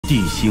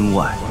地心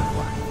外，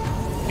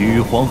羽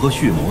皇和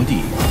血魔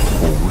帝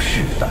虎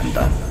视眈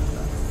眈。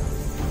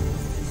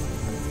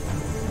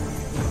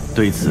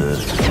对此，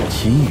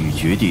秦羽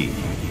决定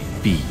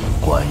闭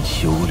关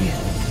修炼。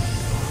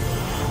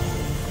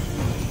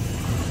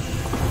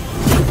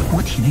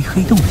我体内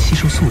黑洞的吸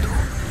收速度，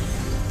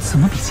怎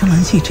么比江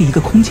南界这一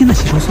个空间的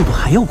吸收速度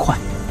还要快？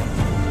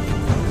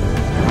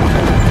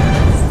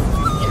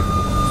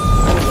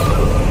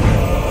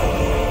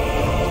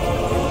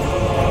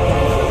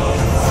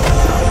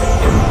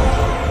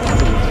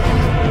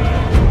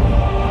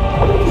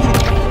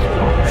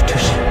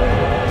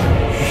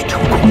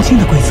 新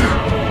的规则，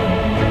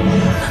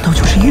难道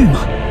就是玉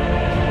吗？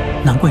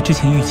难怪之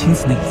前玉清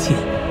子那一剑，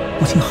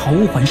我竟毫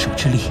无还手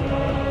之力。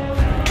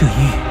这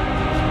玉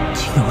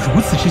竟有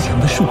如此之强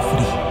的束缚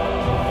力，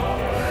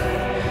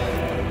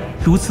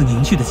如此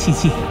凝聚的气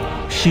劲，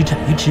施展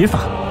于指法，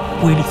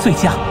威力最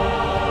佳。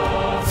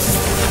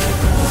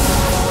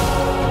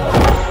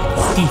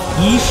第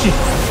一式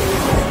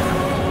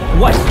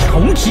万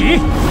重指。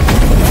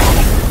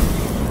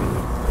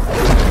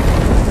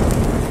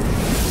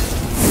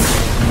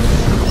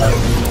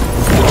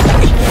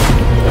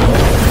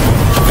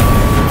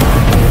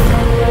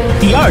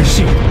 第二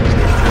式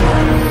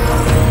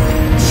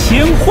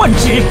千幻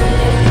指，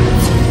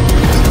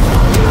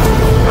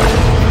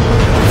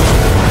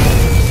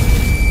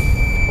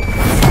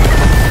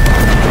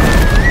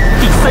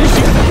第三式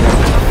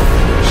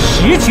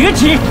十绝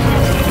指，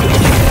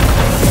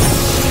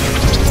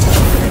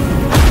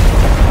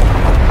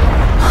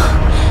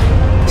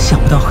想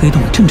不到黑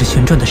洞正着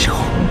旋转的时候，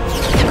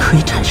可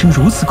以产生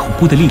如此恐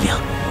怖的力量。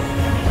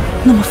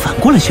那么反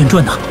过来旋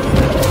转呢？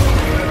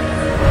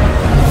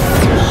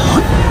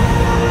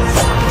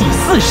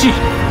 四式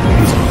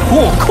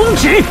破空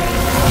指，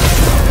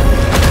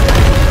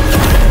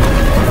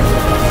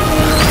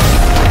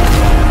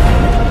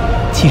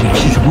既然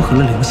是融合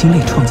了流星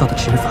类创造的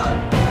指法，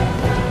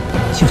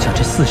就叫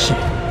这四式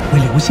为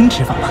流星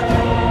指法吧。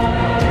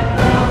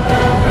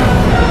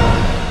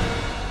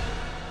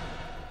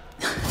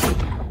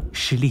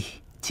实力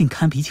竟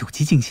堪比九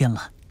级境仙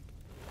了，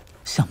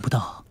想不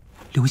到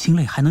流星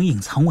类还能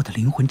隐藏我的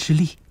灵魂之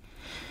力，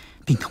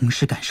并同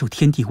时感受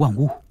天地万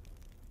物。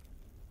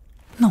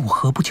 那我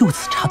何不就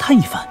此查探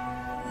一番？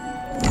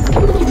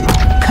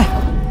开！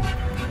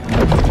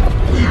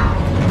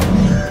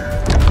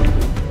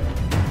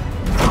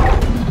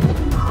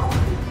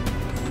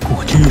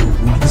果真如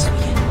无名所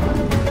言，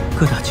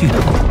各大巨头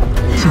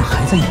竟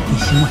还在隐蔽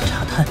心外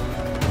查探。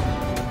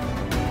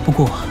不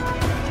过，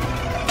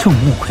众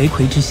目睽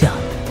睽之下，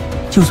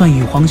就算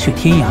羽皇雪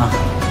天涯，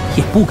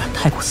也不敢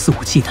太过肆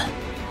无忌惮。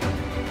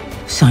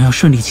想要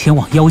顺利前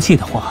往妖界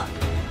的话，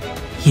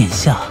眼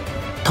下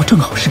倒正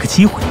好是个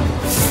机会。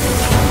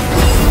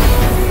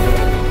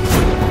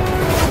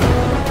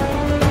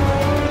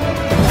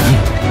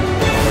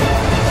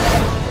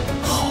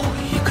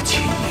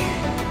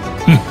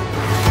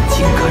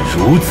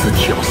 如此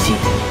挑衅，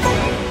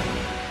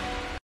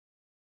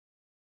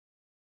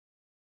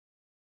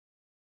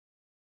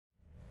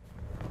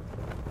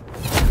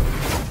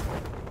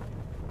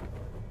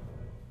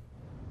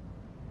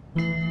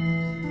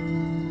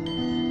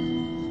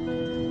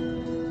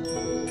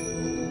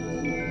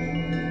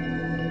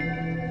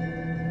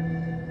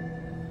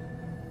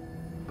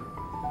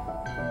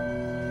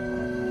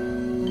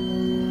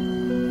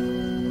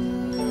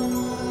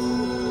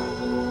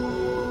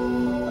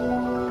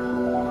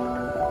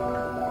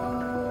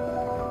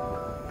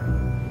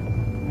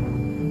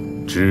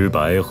知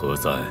白何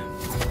在？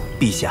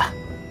陛下，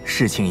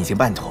事情已经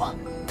办妥，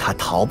他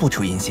逃不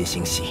出阴邪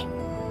星系。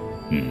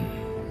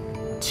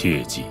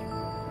切记，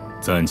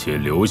暂且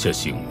留下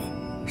性命。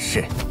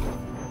是。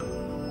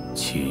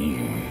秦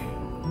羽，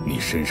你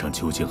身上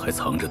究竟还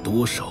藏着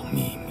多少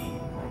秘密？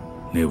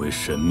那位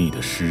神秘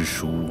的师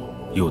叔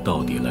又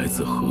到底来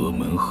自何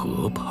门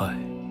何派？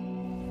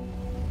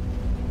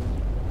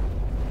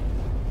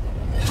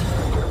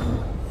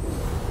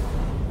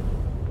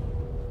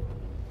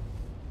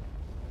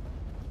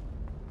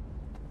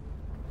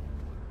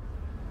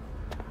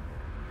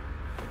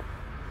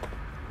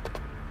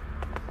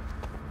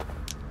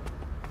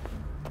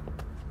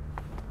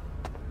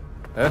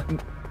 哎，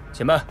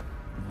且慢！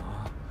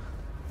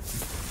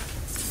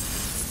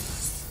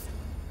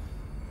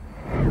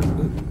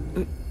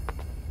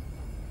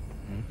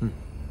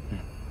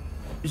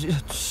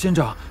仙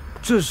长，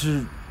这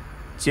是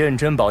鉴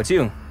真宝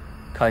镜，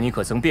看你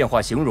可曾变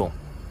化形容。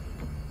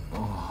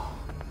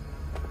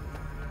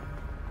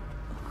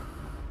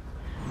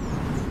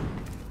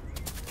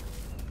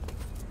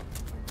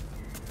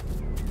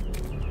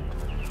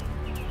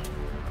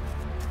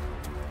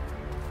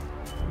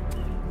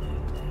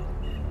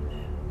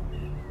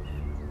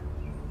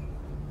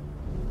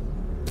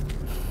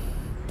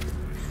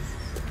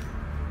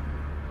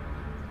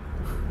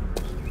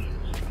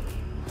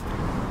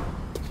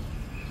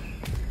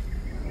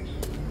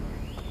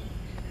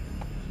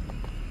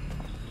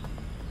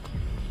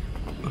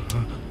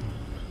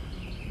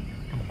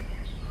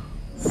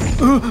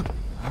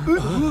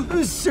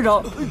仙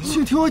长，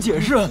请听我解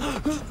释。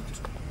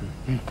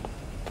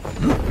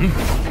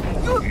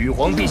羽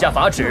皇陛下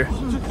法旨，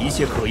一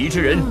切可疑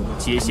之人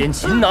皆先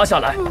擒拿下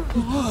来。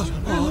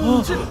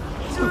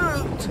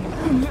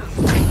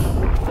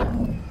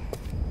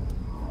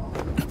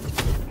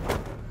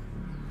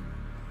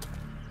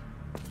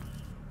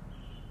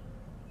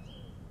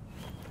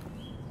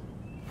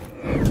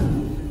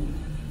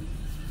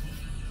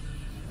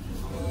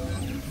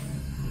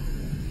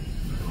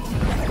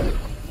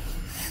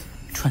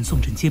传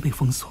送阵皆被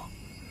封锁，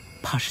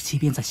怕是即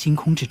便在星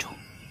空之中，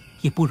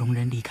也不容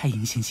人离开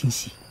银线星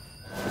系。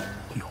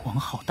羽皇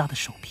好大的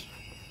手臂！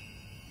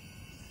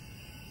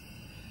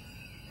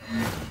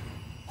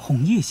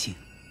红叶星，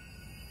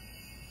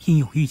因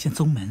有御剑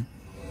宗门，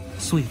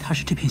所以它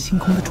是这片星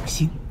空的主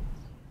星。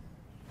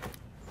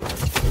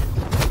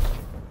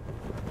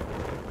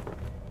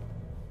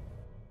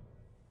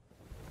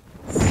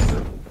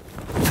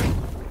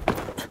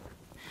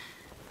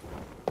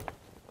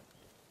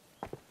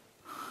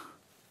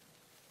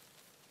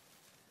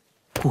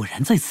果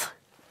然在此。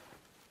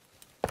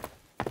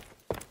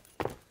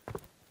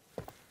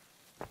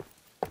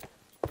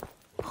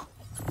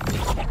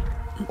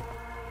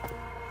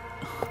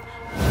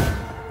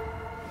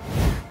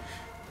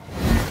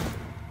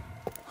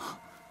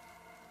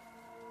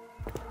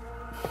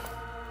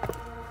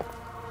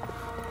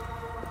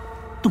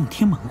洞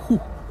天门户，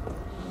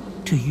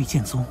这御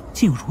剑宗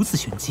竟有如此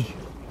玄机，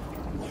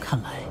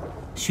看来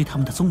需他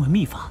们的宗门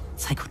秘法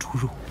才可出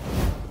入。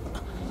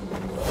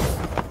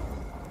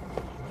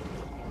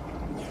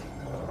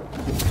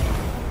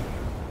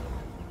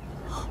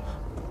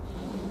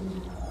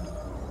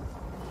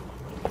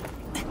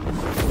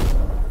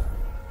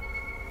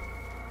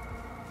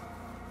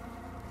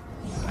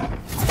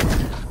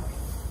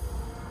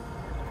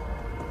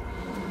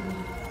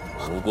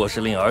不过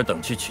是令尔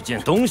等去取件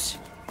东西，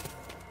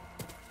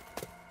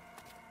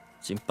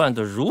竟办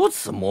得如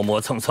此磨磨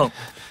蹭蹭。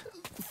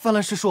范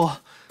澜师叔，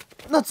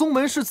那宗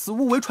门视此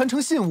物为传承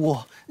信物，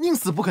宁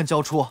死不肯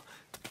交出，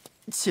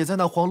且在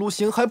那黄炉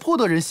星还颇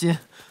得人心。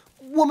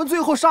我们最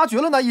后杀绝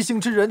了那一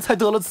行之人，才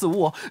得了此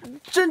物，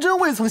真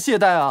未曾懈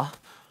怠啊！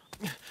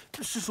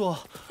师叔，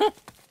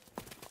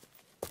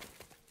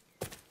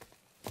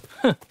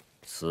哼，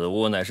此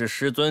物乃是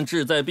师尊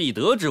志在必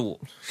得之物，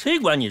谁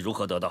管你如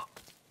何得到？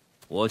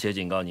我且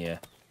警告你，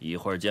一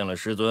会儿见了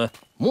师尊，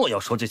莫要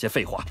说这些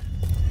废话。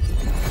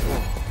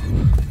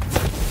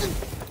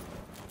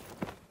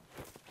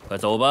快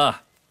走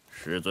吧，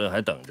师尊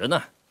还等着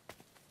呢。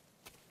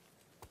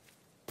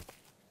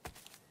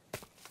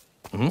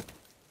嗯？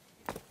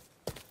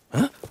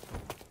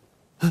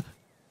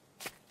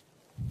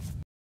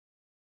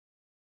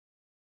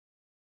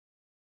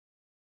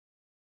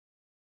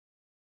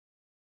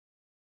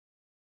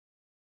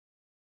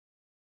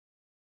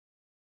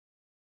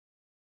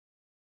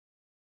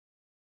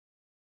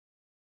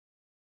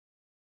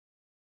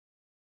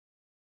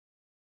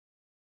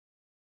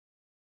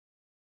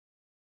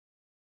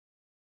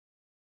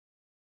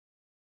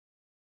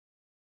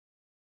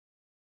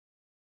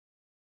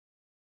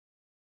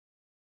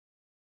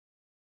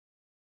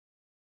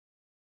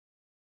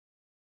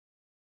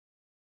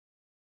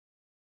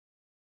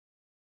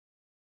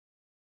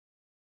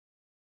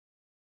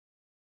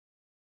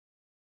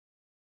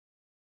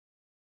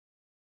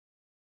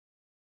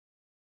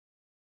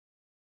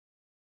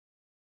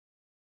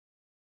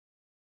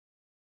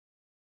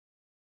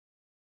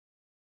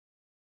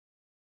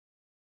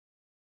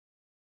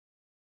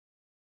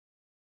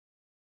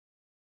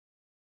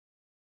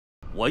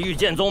我御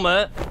剑宗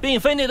门并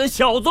非那等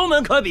小宗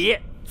门可比，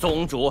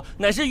宗主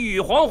乃是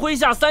羽皇麾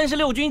下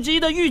36军之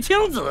一的玉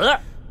清子。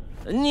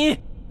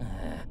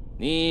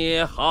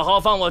你好好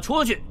放我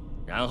出去，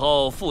然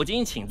后负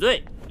荆请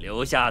罪，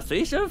留下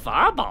随身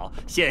法宝，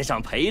献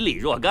上赔礼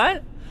若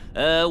干。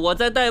我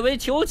再代为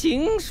求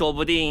情，说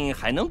不定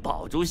还能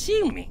保住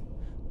性命。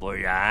不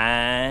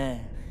然，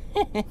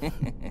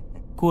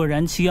果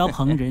然欺压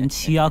旁人，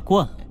欺压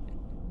惯了。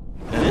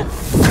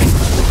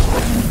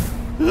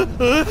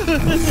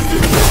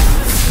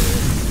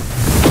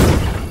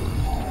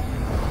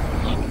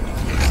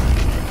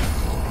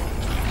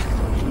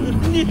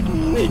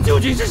你究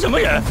竟是什么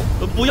人？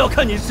不要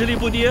看你实力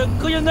不低，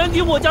可也难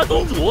敌我家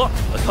宗主。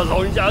他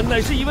老人家乃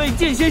是一位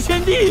剑仙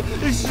仙帝，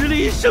实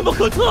力深不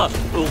可测。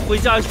麾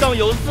下尚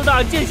有4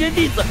大剑仙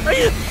弟子，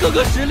个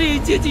个实力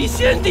接近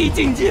仙帝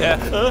境界。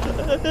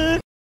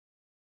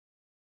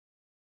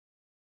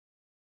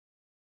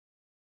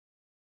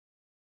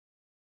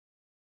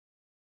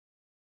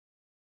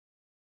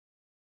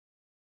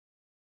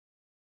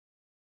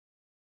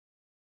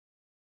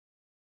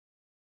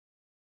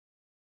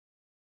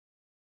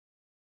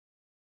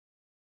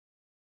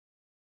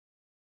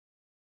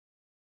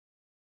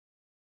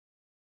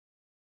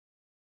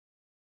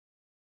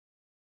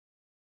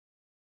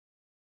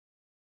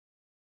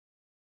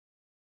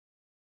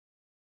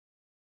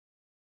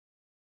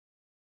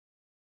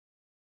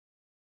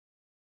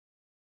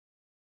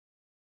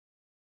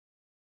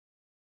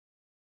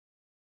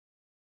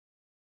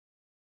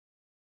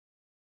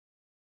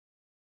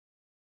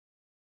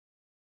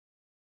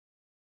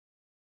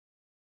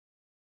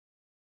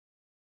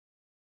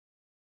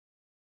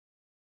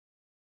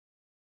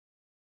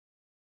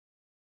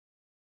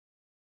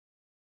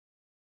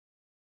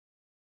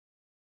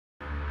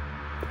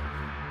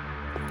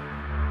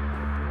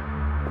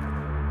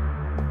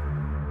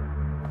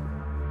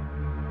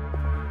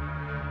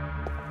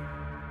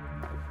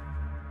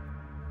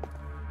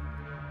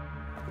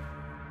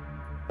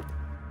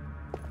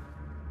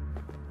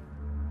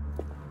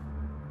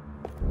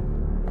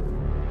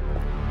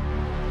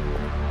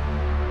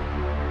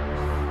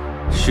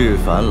是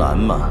樊兰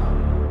吗？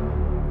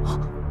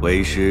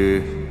为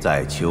师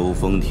在秋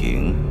风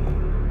亭。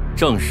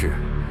正是。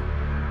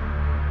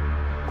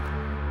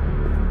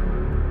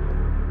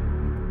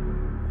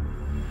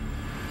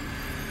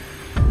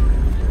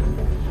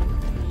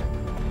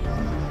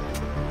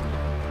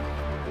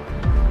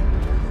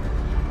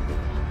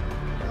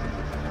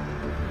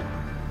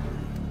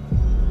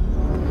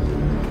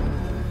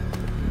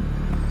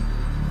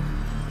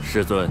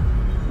师尊，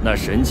那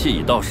神器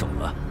已到手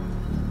了。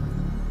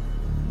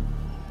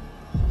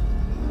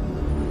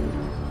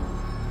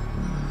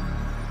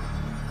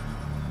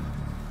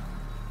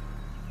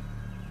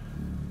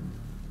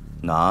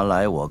拿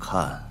来我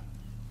看。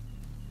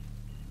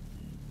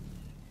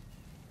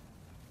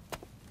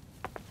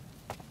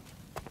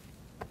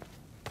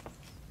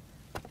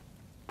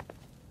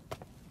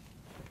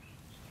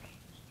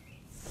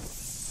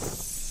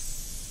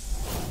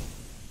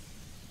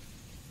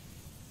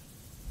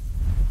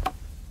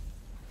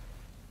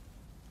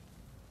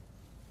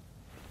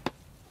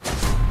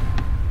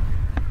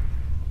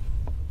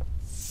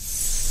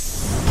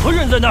何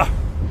人在那儿？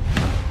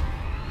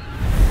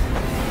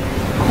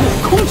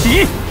破空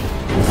戟！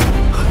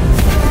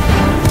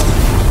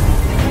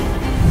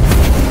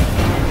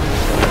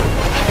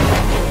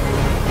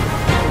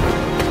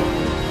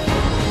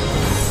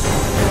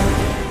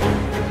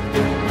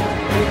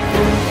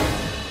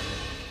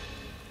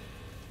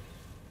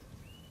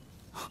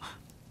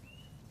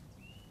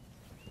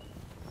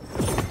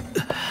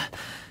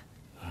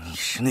你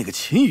是那个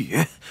秦羽？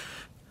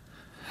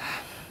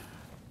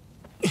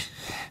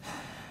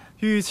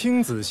玉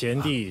清子贤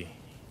弟，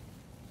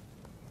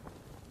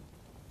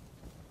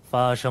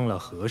发生了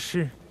何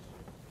事？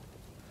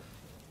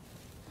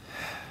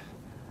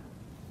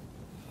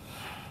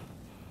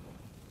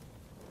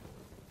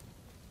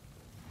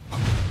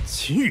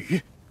秦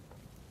羽，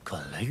敢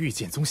来御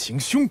剑宗行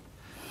凶！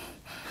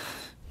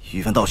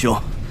羽凡道兄，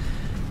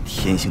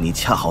天幸你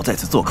恰好在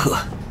此做客，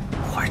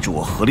快助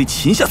我合力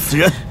擒下此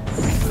人！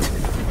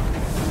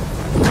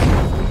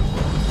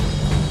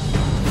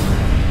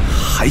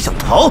还想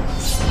逃？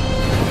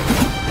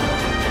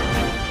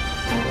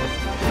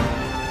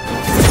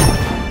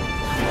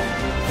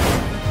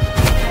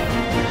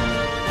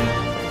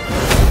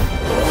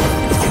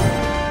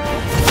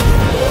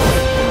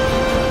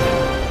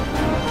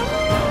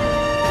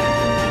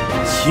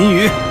秦羽，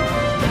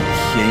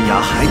天涯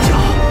海角，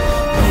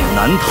你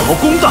难逃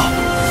公道。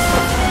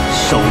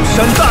寿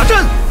山大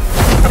阵。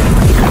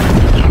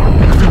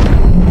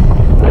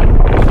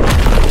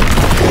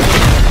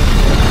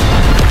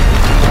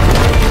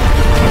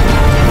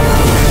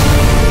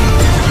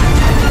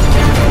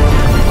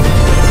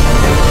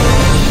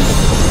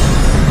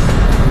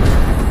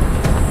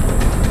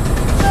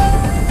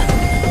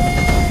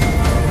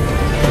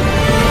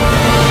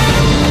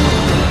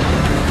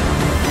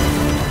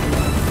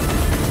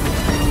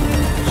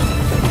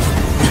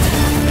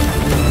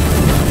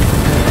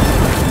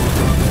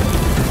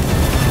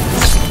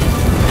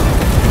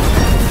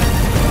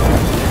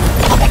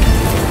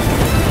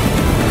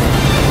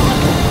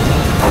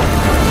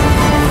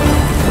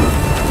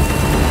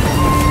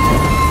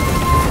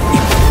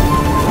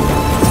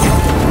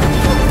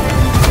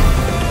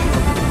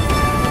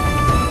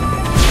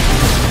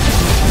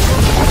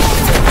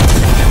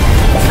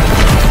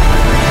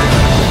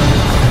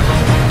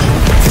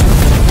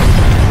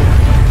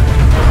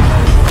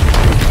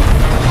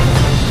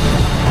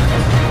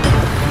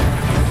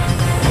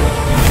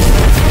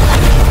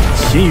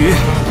秦羽，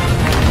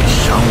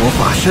伤我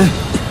法身，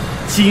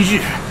今日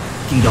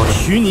定要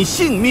取你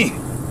性命！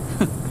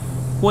哼，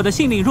我的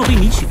性命若被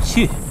你取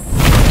去，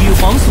羽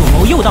皇所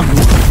谋又当如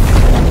何？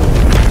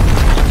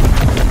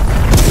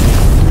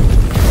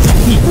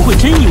你不会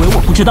真以为我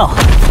不知道？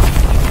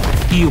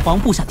羽皇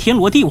布下天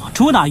罗地网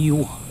捉拿于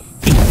我，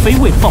并非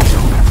为了报仇，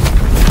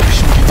而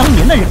是为了当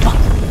年的人吧？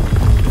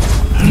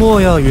莫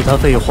要与他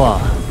废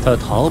话，他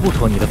逃不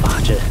脱你的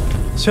法阵，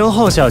消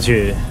耗下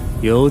去，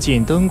油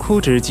尽灯枯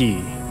之际。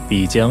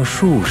必将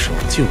束手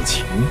就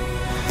擒，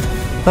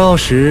到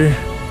时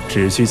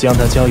只需将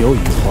他交由羽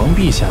皇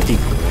陛下定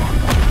夺。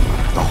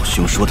道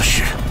兄说的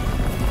是，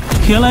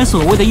原来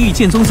所谓的御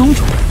剑宗宗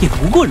主也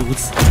不过如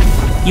此，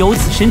有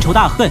此深仇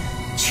大恨，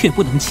却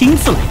不能亲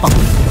自来报。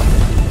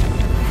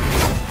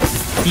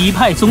一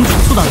派宗主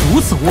做到如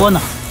此窝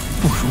囊，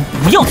不如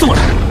不要做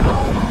了。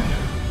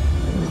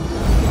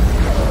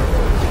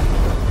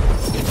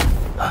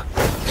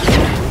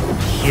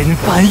天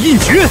翻印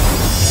诀。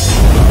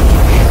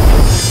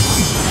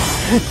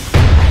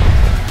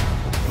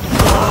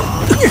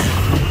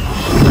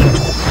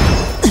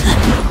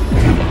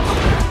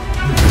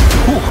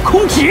破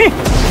空戟！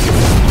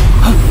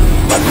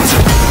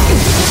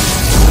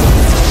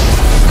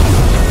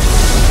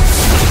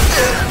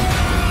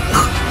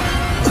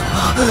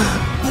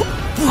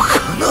不可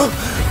能！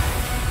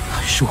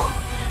韩叔，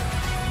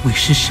为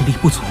师实力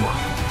不足，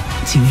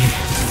今日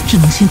只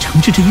能先惩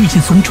治这御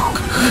剑宗主，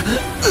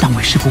但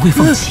为师不会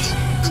放弃，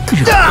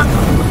日后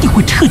定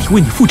会彻底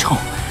为你复仇。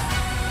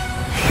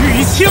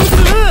玉清子！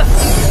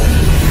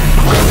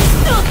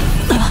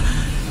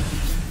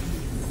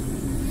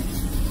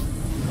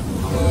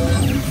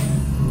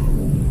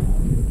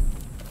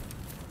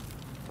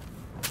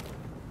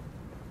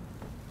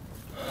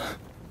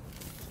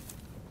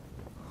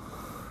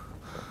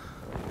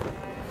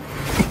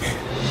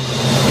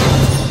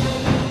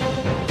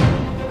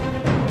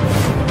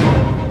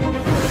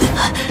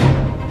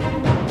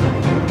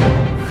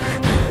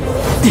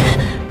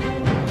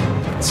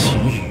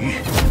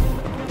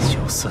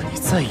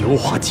再油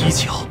滑技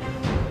巧，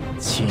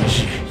今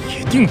日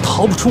也定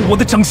逃不出我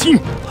的掌心。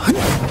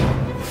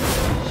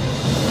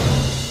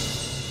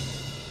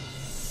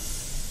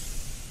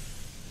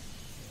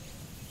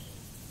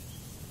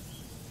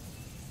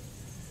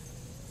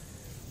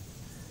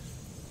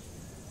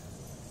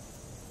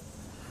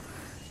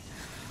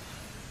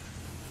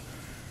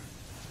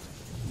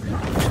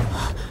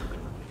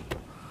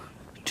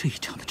这一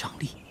掌的掌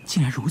力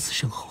竟然如此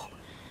深厚，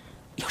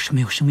要是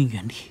没有生命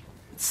原力，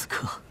此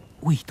刻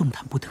我已动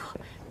弹不得，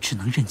只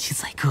能任其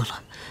宰割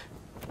了。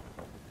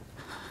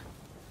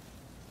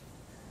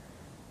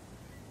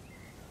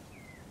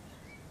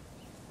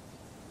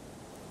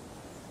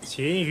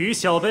秦羽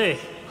小辈，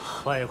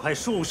快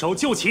束手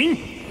就擒！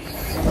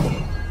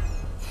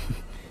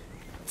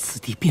此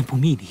地遍布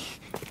密林，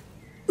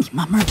你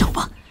慢慢找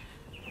吧。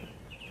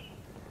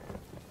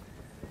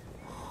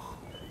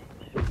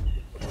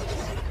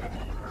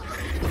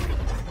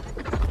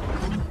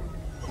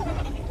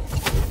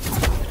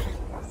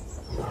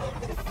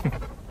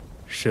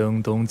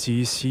声东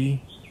击西，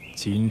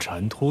金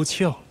蝉脱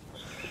壳，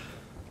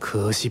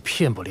可惜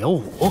骗不了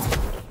我。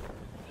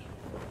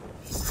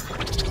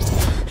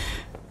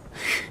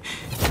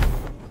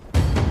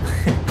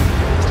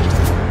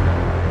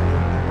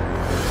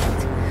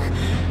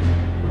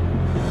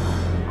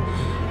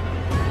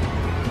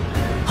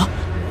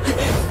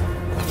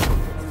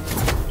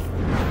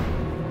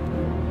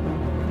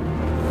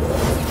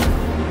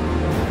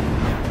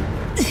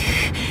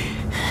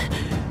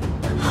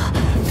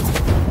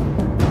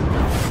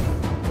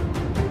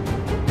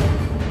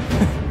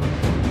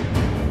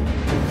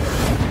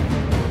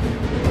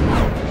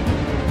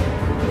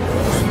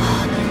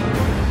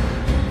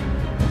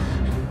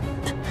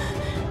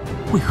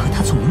为何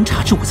他总能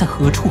察知我在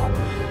何处？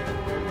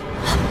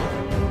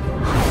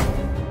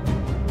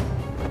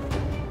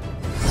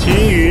秦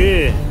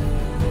羽，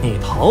你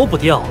逃不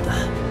掉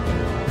的。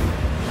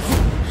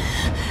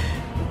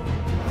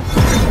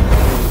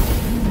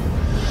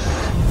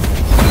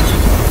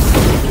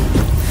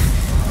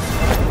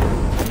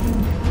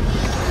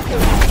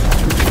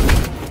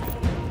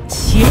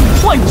千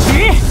幻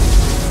指！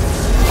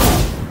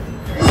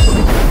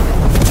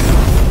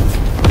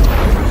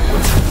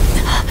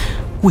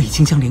我已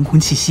经将连魂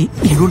气息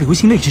引入流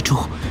星泪之中，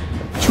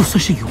就算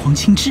是羽皇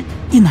亲知，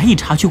也难以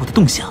察觉我的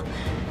动向。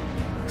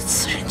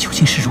此人究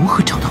竟是如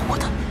何找到我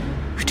的？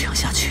这样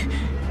下去，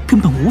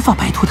根本无法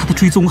摆脱他的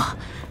追踪啊！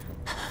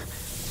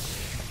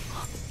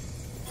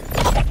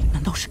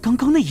难道是刚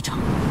刚那一掌？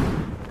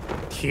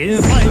天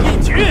幻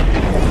印诀！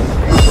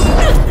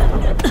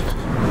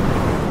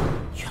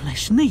原来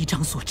是那一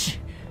掌所致。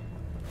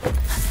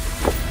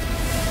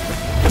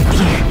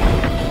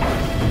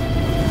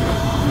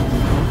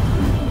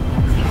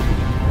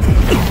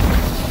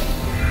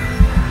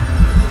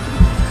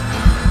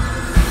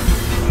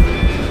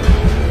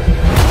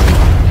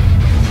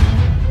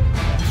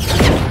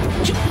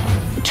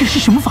这是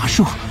什么法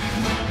术？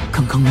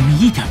刚刚明明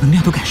一点能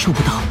量都感受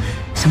不到，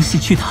想洗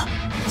去它，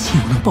竟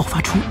又能爆发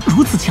出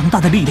如此强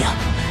大的力量，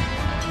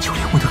就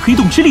连我的黑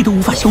洞之力都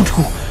无法消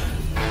除。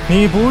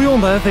你不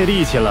用白费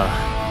力气了。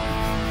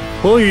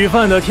我羽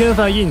范的天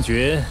范印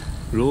诀，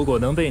如果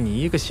能被你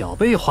一个小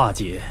辈化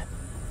解，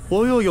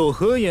我又有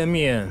何颜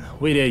面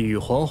位列羽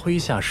皇麾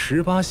下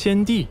18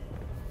仙帝？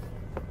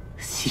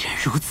既然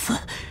如此，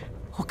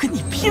我跟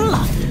你拼了！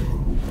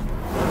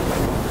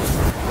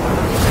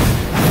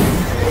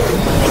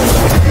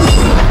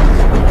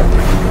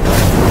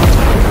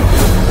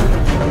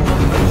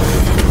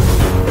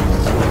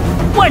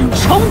万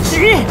重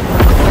指！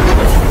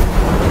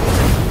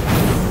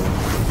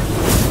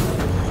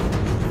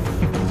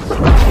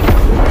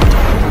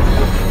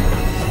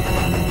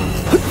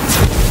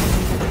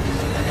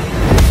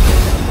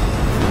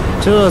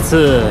这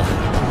次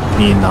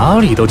你哪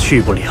里都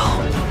去不了，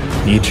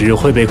你只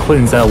会被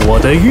困在我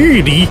的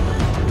狱里。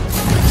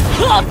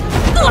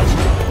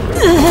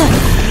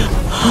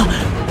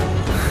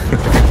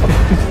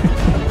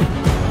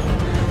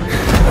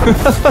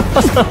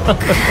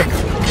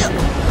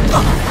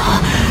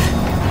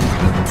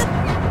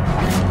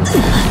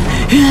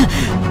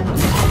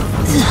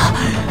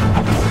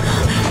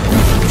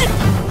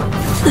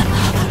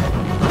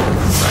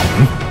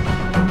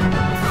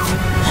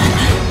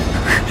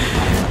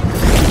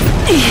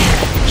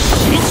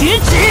十绝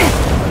指！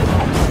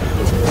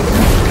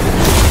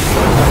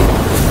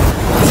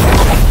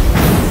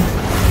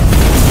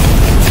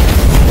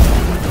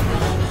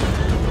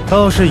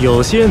倒是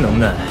有些能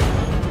耐，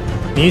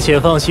你且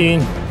放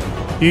心，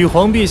羽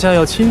皇陛下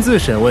要亲自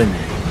审问你，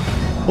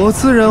我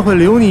自然会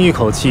留你一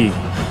口气，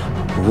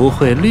不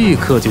会立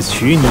刻就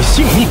取你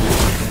性命。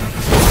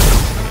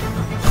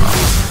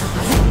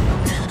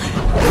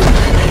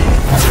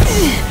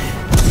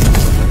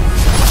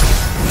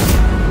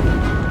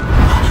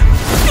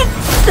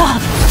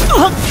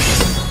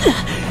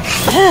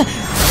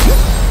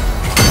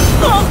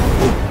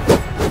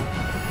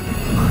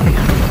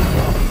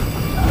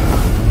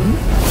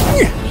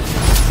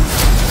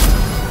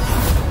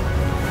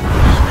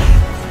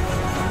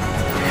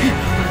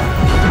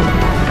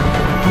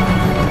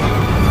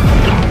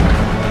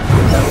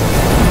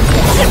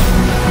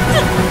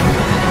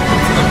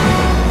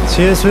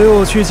且随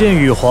我去见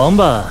羽皇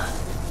吧。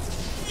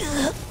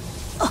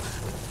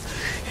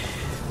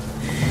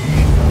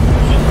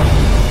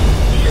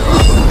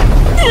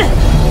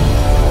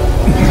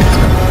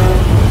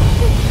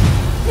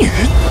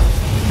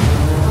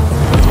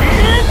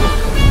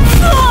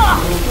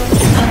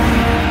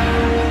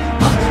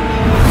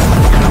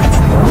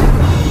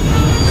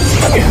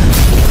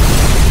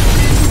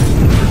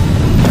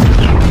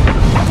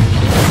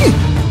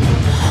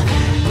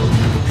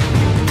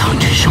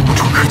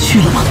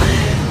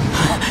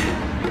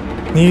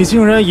你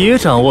竟然也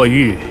掌握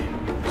玉，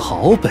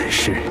好本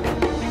事！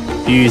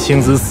玉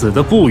清子死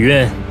得不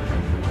冤，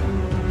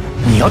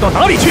你要到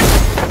哪里去？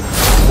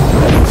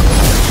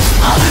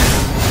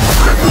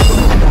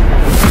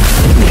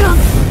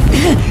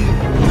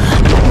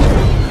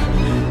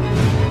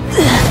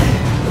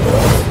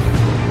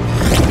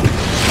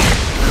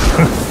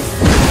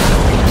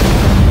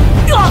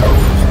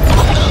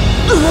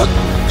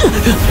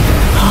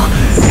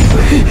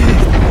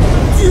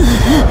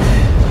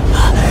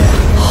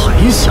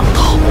还想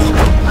逃？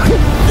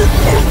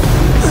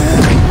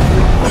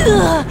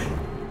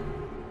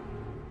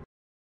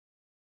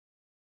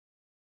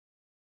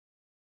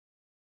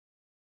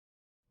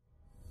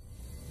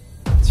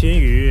秦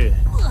羽，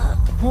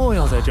莫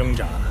要再挣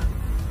扎，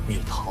你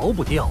逃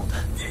不掉的。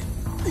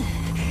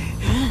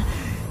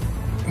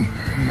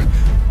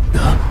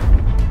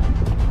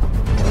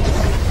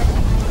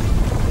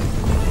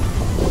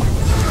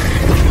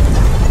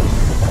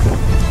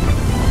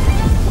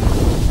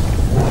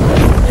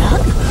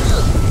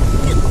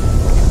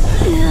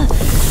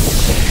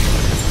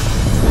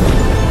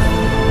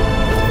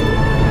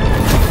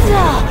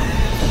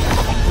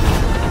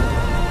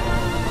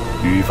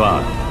羽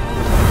范，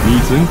你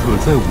怎可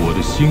在我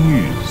的星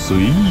域随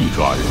意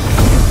抓人？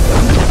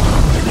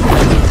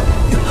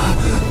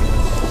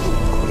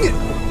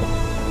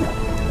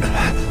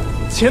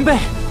前辈，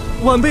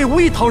晚辈无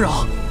意叨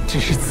扰，只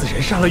是此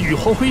人杀了羽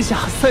皇麾下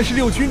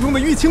36军中的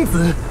玉清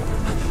子，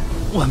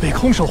晚辈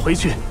空手回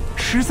去，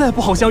实在不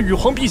好向羽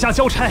皇陛下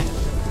交差。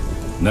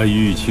那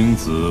玉清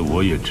子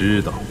我也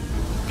知道，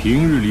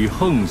平日里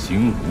横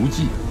行无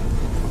忌，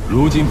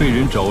如今被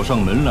人找上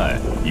门来，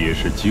也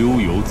是咎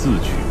由自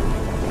取。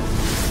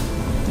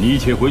你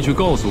且回去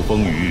告诉风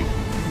雨，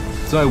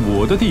在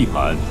我的地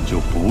盘就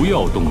不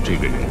要动这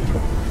个人。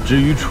至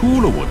于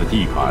出了我的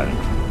地盘，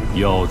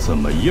要怎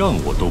么样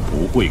我都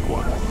不会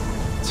管。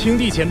青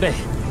帝前辈，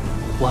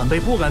晚辈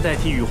不敢代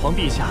替羽皇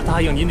陛下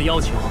答应您的要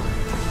求，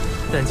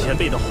但前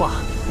辈的话，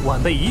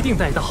晚辈一定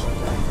带到。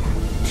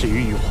至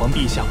于羽皇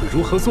陛下会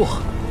如何做，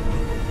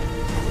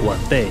晚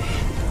辈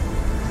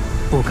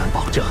不敢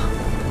保证。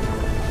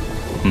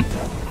哼，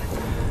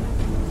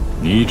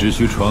你只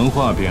需传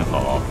话便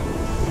好。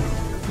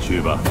去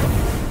吧，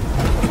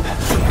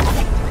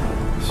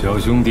小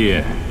兄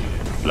弟，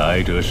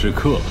来者是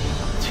客，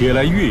且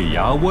来月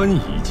牙湾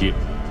一见。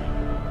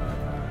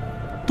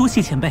多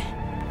谢前辈。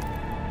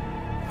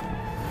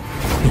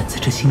远在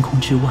这星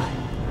空之外，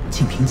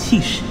仅凭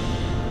气势，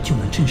就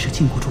能震慑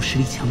禁锢住实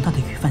力强大的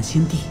羽范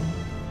先帝。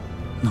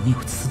能有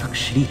此等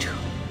实力者，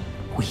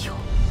唯有。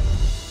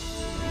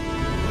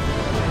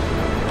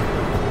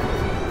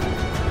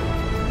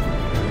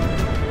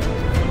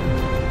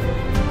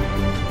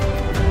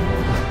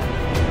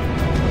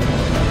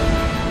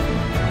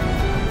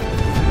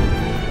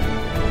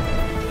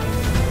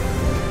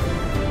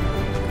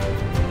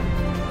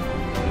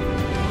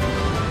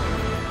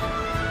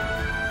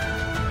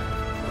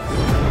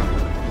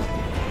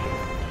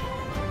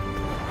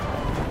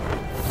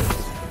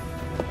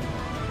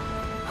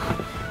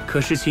可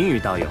是秦羽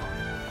道友，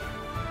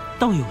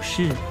道友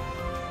是？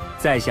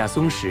在下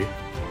松石，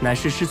乃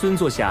是师尊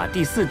座下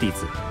第4弟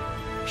子。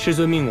师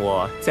尊命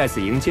我在此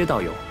迎接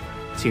道友，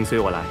请随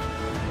我来。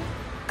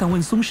敢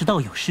问松石道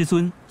友师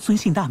尊尊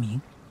姓大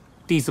名？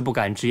弟子不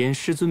敢直言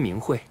师尊名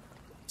讳，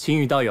秦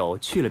羽道友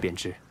去了便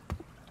知。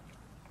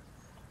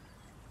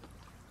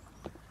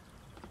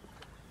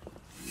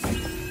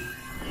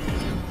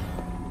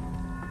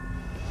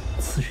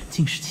此人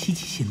竟是7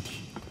级仙帝，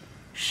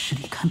实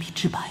力堪比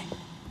至白。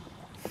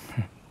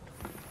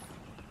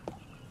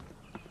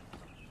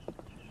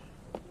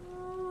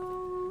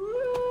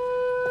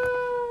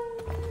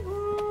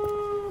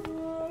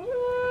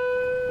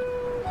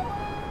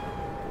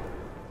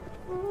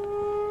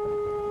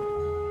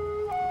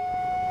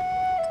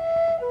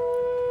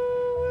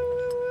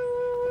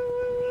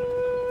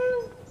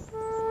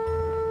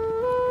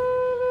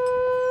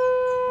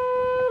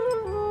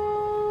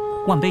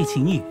晚辈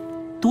秦羽，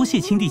多谢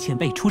青帝前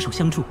辈出手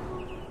相助。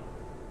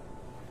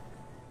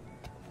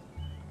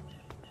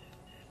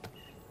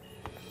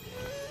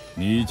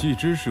你既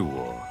支持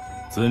我，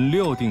怎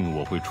料定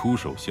我会出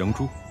手相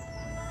助？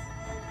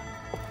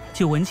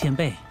久闻前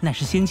辈乃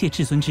是仙界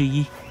至尊之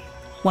一，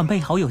晚辈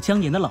好友姜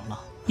岩的姥姥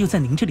又在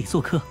您这里做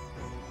客，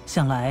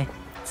想来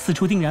此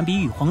处定然比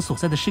羽皇所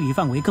在的势力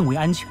范围更为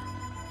安全。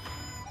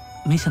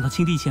没想到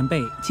青帝前辈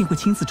竟会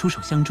亲自出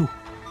手相助，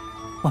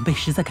晚辈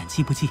实在感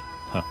激不尽。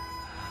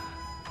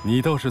你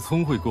倒是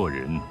聪慧过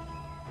人，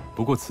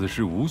不过此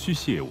事无需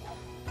谢我。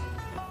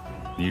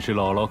你是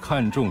姥姥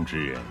看重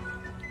之人，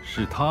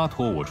是他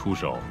托我出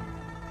手，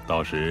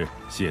到时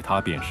谢他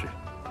便是。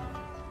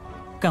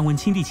敢问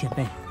青帝前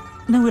辈，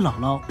那位姥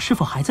姥是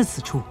否还在此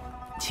处？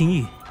秦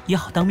羽也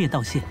好当面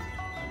道谢。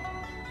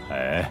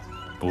哎，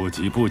不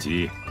急不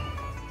急，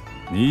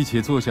你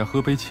且坐下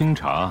喝杯清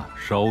茶，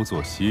稍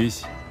作歇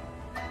息。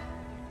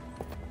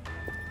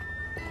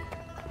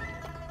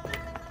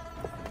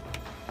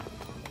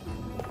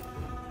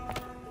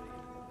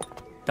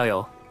道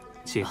友，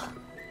请。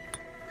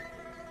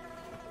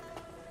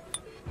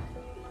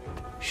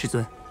师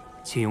尊，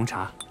请用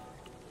茶。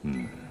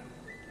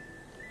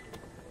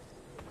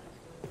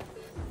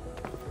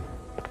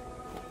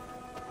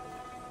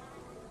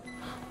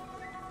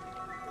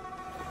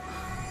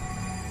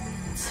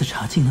此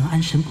茶竟能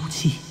安神补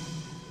气，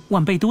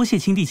晚辈多谢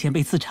青帝前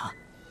辈赐茶。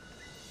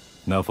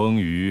那风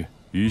雨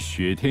与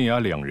雪天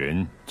涯两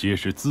人皆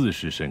是自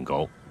视甚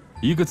高，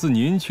一个自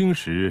年轻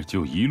时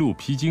就一路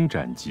披荆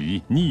斩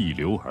棘，逆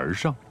流而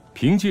上，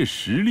凭借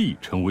实力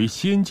成为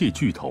仙界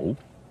巨头，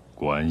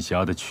管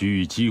辖的区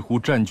域几乎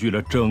占据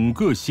了整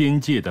个仙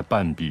界的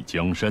半壁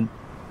江山，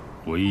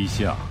麾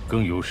下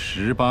更有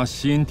18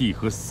仙帝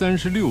和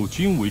36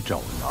军为爪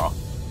牙，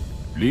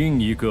另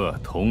一个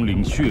统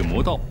领血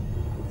魔道，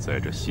在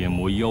这仙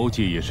魔妖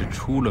界也是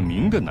出了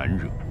名的难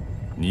惹。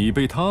你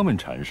被他们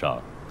缠上，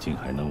竟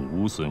还能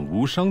无损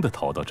无伤地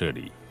逃到这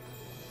里，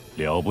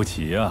了不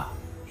起啊！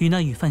与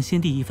那羽范仙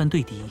帝一番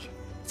对敌，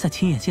再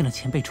亲眼见了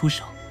前辈出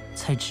手，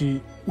才知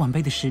晚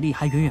辈的实力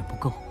还远远不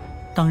够。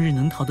当日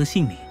能逃得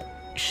性命，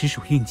实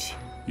属运气。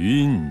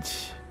运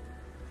气，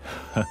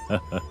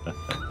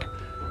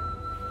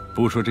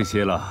不说这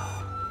些了。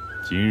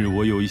今日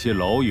我有一些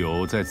老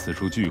友在此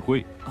处聚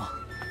会，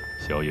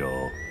小友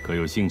可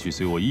有兴趣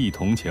随我一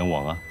同前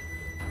往啊？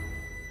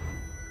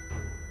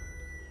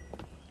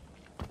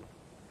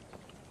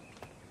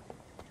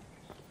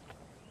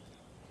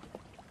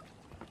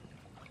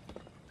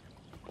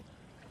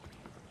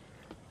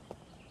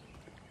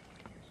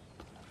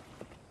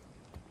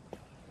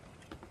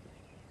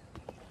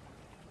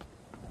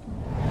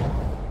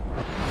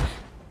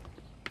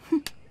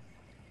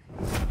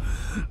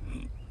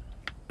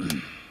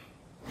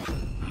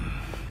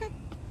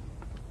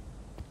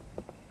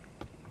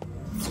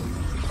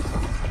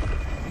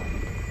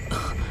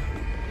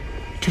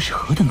这是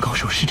何等高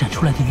手施展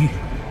出来的玉，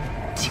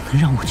竟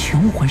能让我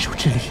全无还手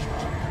之力。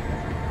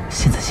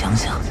现在想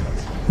想，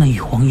那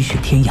玉皇与雪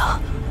天涯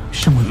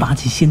身为8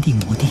级仙帝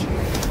魔帝，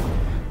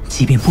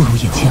即便不如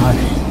眼前二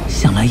人，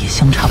想来也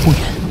相差不远。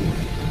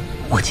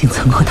我竟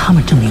曾和他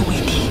们正面为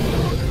敌。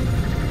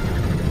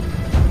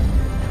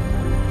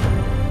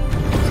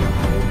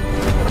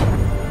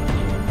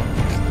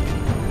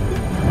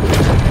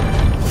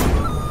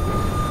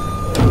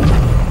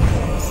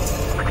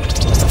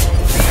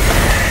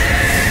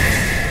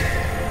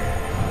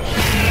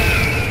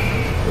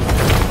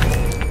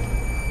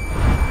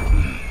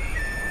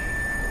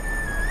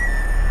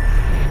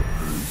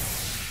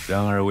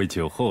让二位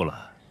酒后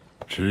了，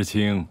知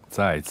青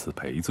在此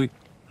赔罪。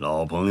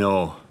老朋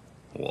友，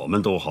我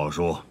们都好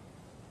说，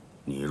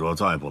你若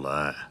再不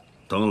来，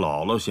等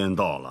姥姥先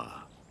到了，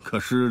可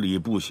失礼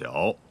不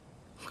小，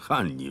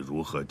看你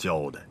如何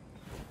交代。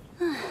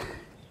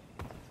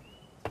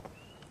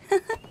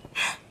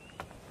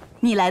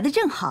你来的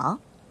正好，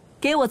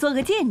给我做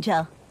个见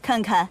证，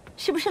看看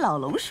是不是老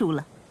龙输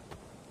了。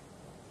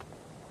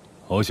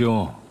侯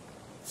兄，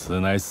此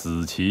乃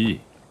死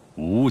棋，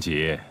无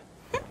解。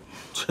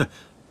切，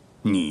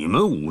你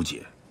们无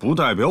解，不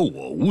代表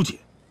我无解。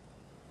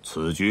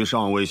此局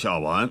尚未下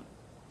完，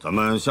咱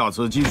们下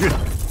次继续。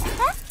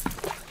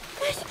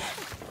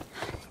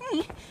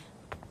你，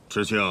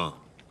知青，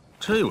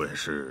这位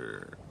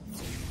是？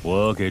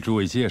我给诸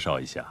位介绍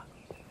一下，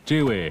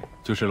这位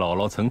就是姥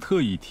姥曾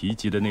特意提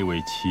及的那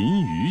位秦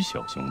羽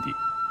小兄弟。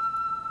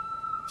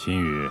秦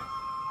羽，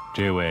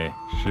这位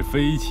是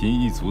飞禽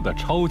一族的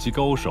超级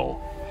高手，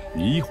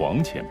霓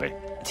凰前辈。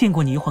见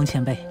过霓凰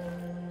前辈。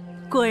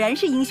果然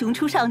是英雄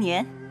出少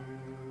年。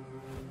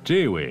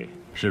这位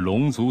是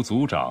龙族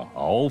族长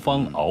敖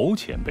方敖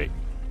前辈。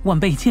晚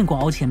辈见过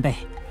敖前辈，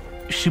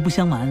实不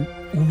相瞒，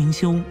无名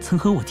兄曾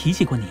和我提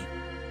起过您。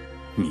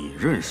你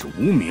认识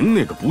无名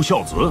那个不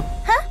孝子？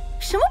哈，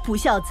什么不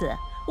孝子？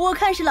我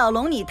看是老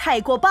龙你太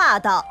过霸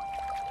道。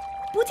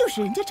不就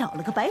是人家找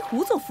了个白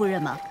狐做夫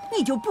人吗？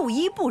你就不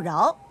依不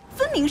饶，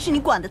分明是你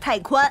管得太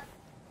宽。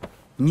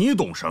你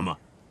懂什么？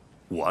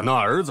我那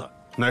儿子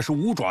乃是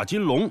五爪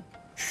金龙。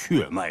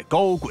血脉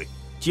高贵，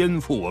肩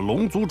负我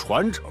龙族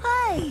传承。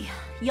哎呀，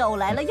又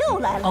来了又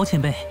来了！敖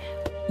前辈，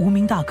无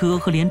名大哥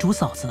和莲主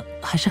嫂子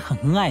还是很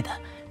恩爱的，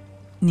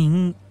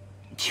您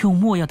就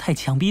莫要太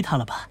强逼他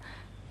了吧？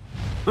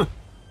哼，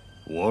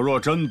我若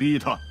真逼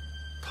他，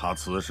他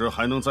此时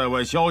还能在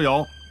外逍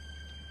遥？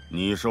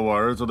你是我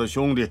儿子的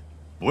兄弟，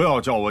不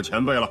要叫我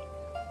前辈了，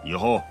以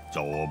后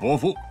叫我伯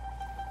父。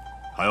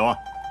还有啊，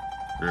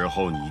日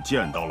后你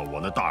见到了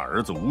我那大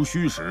儿子无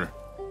须时，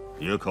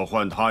也可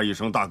唤他一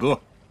声大哥。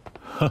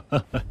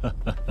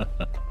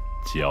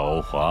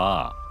狡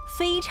猾，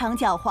非常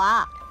狡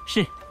猾。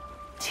是，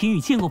秦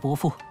羽见过伯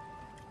父。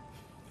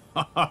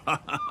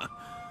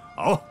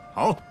好，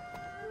好，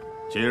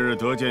今日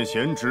得见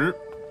贤侄，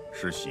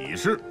是喜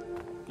事，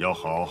要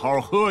好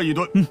好喝一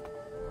顿。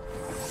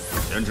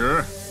贤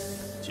侄，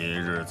今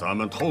日咱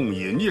们痛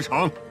饮一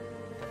场。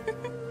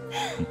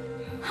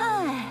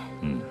嗨，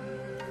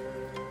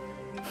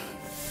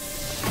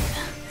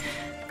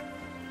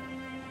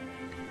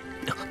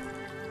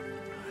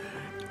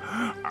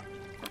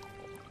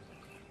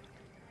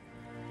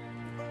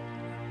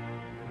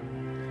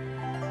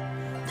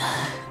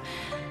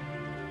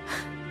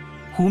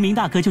无名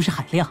大哥就是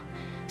海量，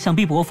想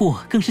必伯父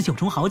更是酒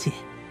中豪杰。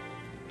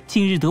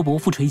今日得伯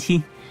父垂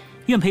青，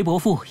愿陪伯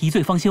父一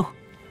醉方休。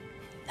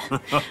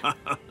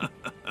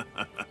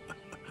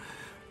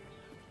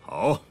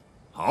好，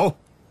好，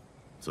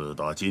自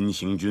打金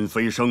行军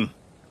飞升，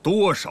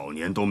多少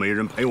年都没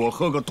人陪我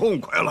喝个痛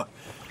快了。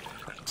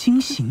金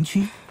行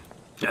军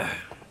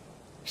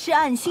是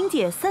暗星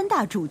界3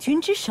大主君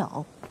之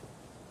首。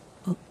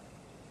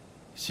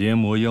仙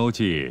魔妖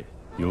界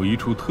有一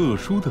处特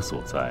殊的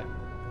所在，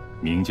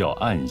名叫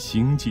暗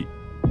星界，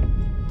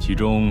其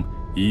中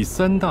以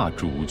3大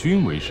主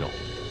君为首，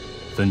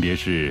分别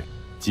是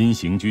金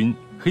行军、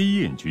黑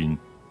焰军、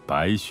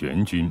白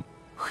玄军。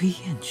黑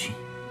焰军、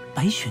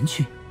白玄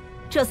军，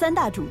这3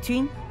大主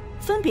君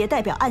分别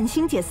代表暗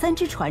星界3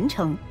支传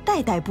承，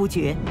代代不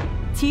绝。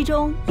其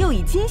中又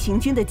以金行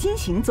军的金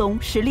行宗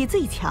实力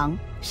最强，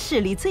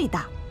势力最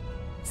大，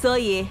所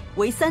以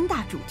为3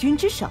大主君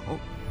之首。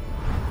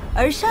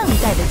而上一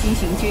代的金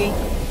行军，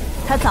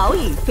他早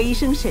已飞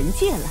升神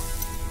界了。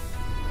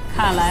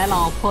看来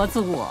老婆子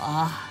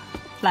我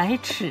来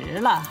迟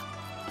了。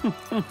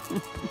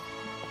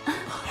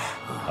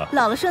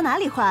姥姥说哪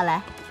里话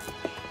来？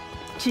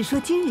只说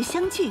今日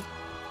相聚，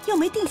又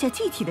没定下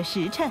具体的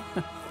时辰。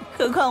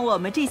何况我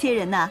们这些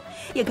人呐，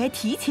也该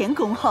提前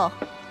恭候。